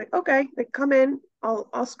 I'm like, okay, they come in,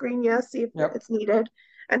 I'll screen you, see if Yep. it's needed.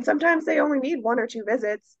 And sometimes they only need 1 or 2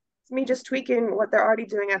 visits. It's me just tweaking what they're already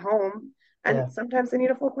doing at home. Yeah. And sometimes they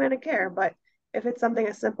need a full plan of care. But if it's something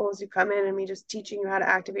as simple as you come in and me just teaching you how to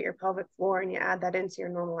activate your pelvic floor and you add that into your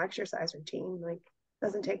normal exercise routine, like it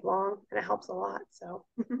doesn't take long and it helps a lot. So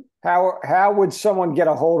How would someone get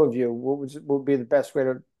a hold of you? What would be the best way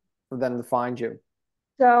for them to find you?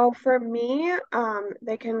 So for me,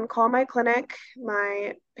 they can call my clinic.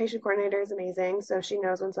 My patient coordinator is amazing, so she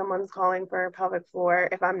knows when someone's calling for pelvic floor.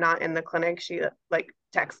 If I'm not in the clinic, she like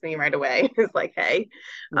texts me right away. It's like, "Hey,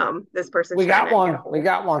 this person's We trying got to get a one. We hold."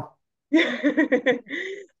 got one.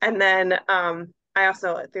 And then I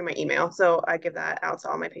also through my email, so I give that out to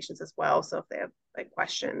all my patients as well. So if they have like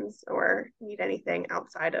questions or need anything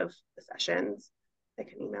outside of the sessions, they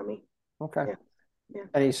can email me. Okay. Yeah, yeah.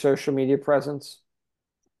 Any social media presence?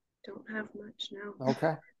 Don't have much now.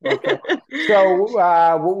 Okay. Okay. So,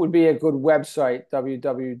 what would be a good website?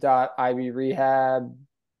 www.IvyRehab.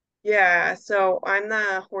 Yeah, so I'm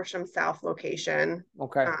the Horsham-South location.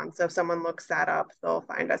 Okay. So if someone looks that up, they'll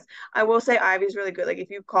find us. I will say Ivy's really good. Like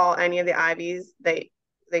if you call any of the Ivies, they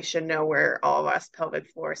should know where all of us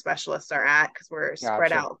pelvic floor specialists are at because we're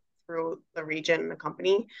spread Gotcha. out through the region and the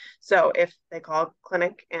company. So if they call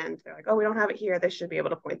clinic and they're like, oh, we don't have it here, they should be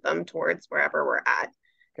able to point them towards wherever we're at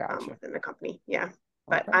Gotcha. within the company. Yeah.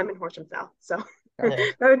 But Okay. I'm in Horsham-South, so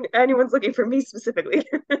Gotcha. Yeah. if anyone's looking for me specifically.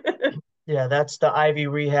 Yeah, that's the Ivy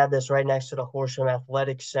Rehab that's right next to the Horsham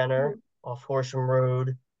Athletic Center Mhm, off Horsham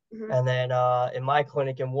Road. mhm. And then in my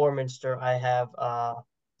clinic in Warminster, I have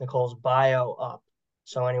Nicole's bio up.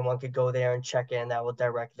 So anyone could go there and check in. That will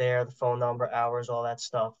direct there, the phone number, hours, all that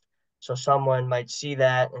stuff. So someone might see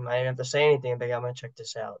that and might not have to say anything, but I'm gonna check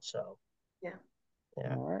this out. So Yeah.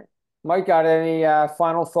 yeah. All right. Mike, got any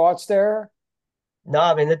final thoughts there? No,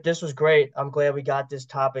 I mean this was great. I'm glad we got this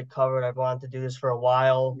topic covered. I've wanted to do this for a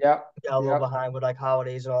while. Yep. Got a little Yep. behind with like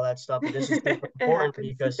holidays and all that stuff, but this is super It important happens.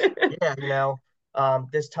 because yeah,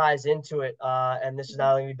 this ties into it. And this is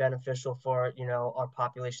not only beneficial for, our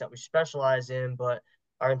population that we specialize in, but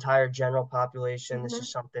our entire general population. This Mhm,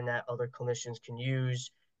 is something that other clinicians can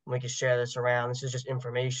use and we can share this around. This is just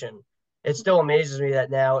information. It still amazes me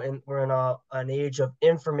that now we're in an age of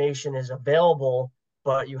information is available,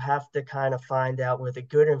 but you have to kind of find out where the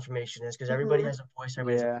good information is because everybody mhm, has a voice,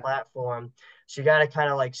 everybody has a Yeah. platform. So you got to kind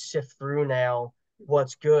of like sift through now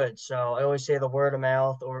what's good. So I always say the word of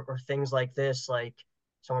mouth or things like this, like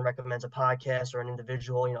someone recommends a podcast or an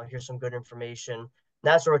individual, here's some good information. And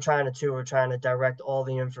that's what we're trying to do. We're trying to direct all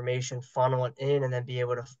the information, funnel it in, and then be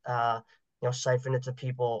able to, siphon it to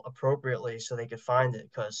people appropriately so they could find it.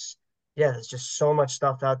 Because yeah, there's just so much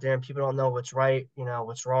stuff out there, and people don't know what's right,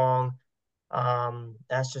 what's wrong.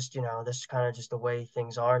 That's just, this is kind of just the way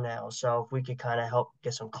things are now. So if we could kind of help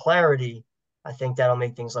get some clarity, I think that'll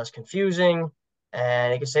make things less confusing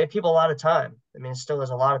and it can save people a lot of time. I mean, still there's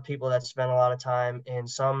a lot of people that spend a lot of time in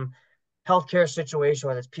some healthcare situation,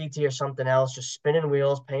 whether it's PT or something else, just spinning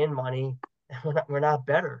wheels, paying money, and we're not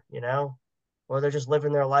better, or they're just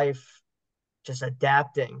living their life, just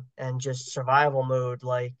adapting and just survival mode,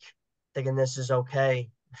 like thinking this is okay.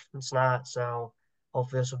 It's not. So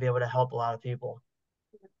hopefully this will be able to help a lot of people.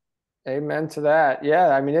 Amen to that. Yeah,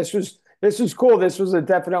 I mean, this was cool. This was a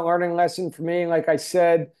definite learning lesson for me. Like I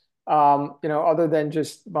said, other than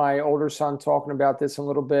just my older son talking about this a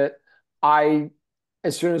little bit, I,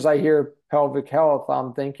 as soon as I hear pelvic health,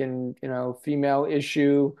 I'm thinking, female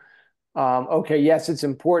issue. Okay, yes, it's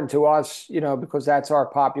important to us, because that's our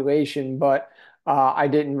population, but I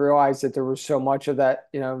didn't realize that there was so much of that,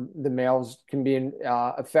 the males can be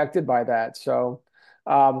affected by that. So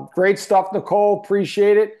great stuff, Nicole.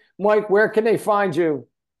 Appreciate it. Mike, where can they find you?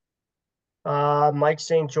 Mike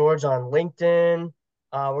St. George on LinkedIn.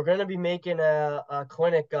 We're going to be making a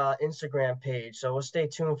clinic Instagram page, so we'll stay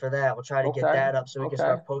tuned for that. We'll try to get Okay. that up so we can Okay.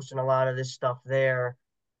 start posting a lot of this stuff there.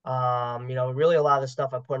 Really a lot of the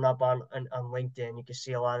stuff I'm putting up on LinkedIn. You can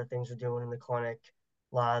see a lot of things we're doing in the clinic,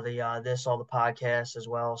 a lot of the all the podcasts as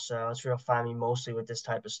well. So it's where you'll find me mostly with this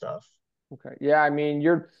type of stuff. Okay. Yeah, I mean,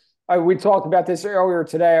 we talked about this earlier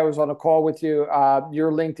today. I was on a call with you.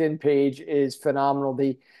 Your LinkedIn page is phenomenal.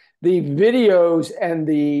 the videos and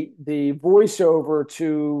the voiceover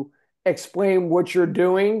to explain what you're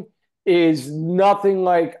doing is nothing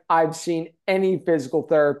like I've seen any physical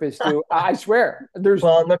therapist do. I swear, Well, there's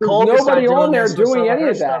Nicole could start nobody on doing there this with doing some of any her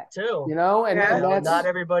of stuff that, too. Yeah. You and know, that's not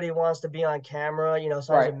everybody wants to be on camera. You know,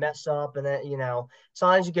 sometimes right. you mess up, and then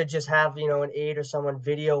sometimes you could just have an aide or someone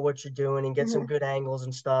video what you're doing and get some good angles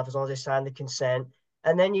and stuff, as long as they sign the consent.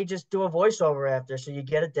 And then you just do a voiceover after, so you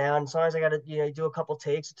get it down. Sometimes I got to you do a couple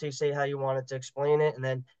takes until you say how you want it to explain it, and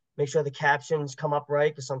then make sure the captions come up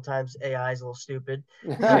right, because sometimes AI is a little stupid.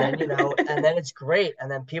 And then and then it's great, and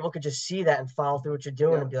then people could just see that and follow through what you're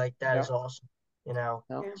doing Yeah. and be like, that Yeah. is awesome. Yeah.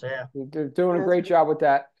 So yeah, They're doing a That's great job with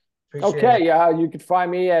that. appreciate it. Okay, you can find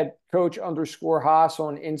me at Coach_Hos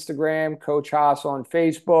on Instagram, Coach Hos on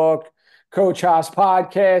Facebook, Coach Hos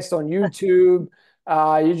Podcast on YouTube.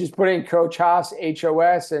 You just put in Coach Hos,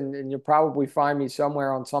 HOS, and you'll probably find me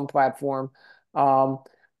somewhere on some platform. Um,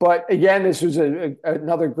 but again, this was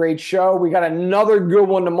another great show. We got another good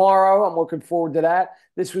one tomorrow. I'm looking forward to that.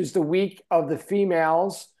 This was the week of the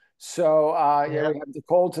females. So yeah, we have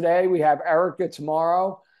Nicole today. We have Erica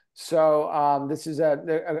tomorrow. So this is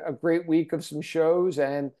a great week of some shows.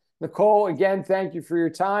 And Nicole, again, thank you for your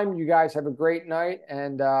time. You guys have a great night,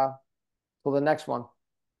 and till the next one.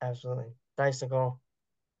 Absolutely. Thanks, Nicole.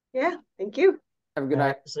 Yeah, thank you. Have a good All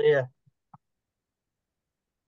night. right. See ya.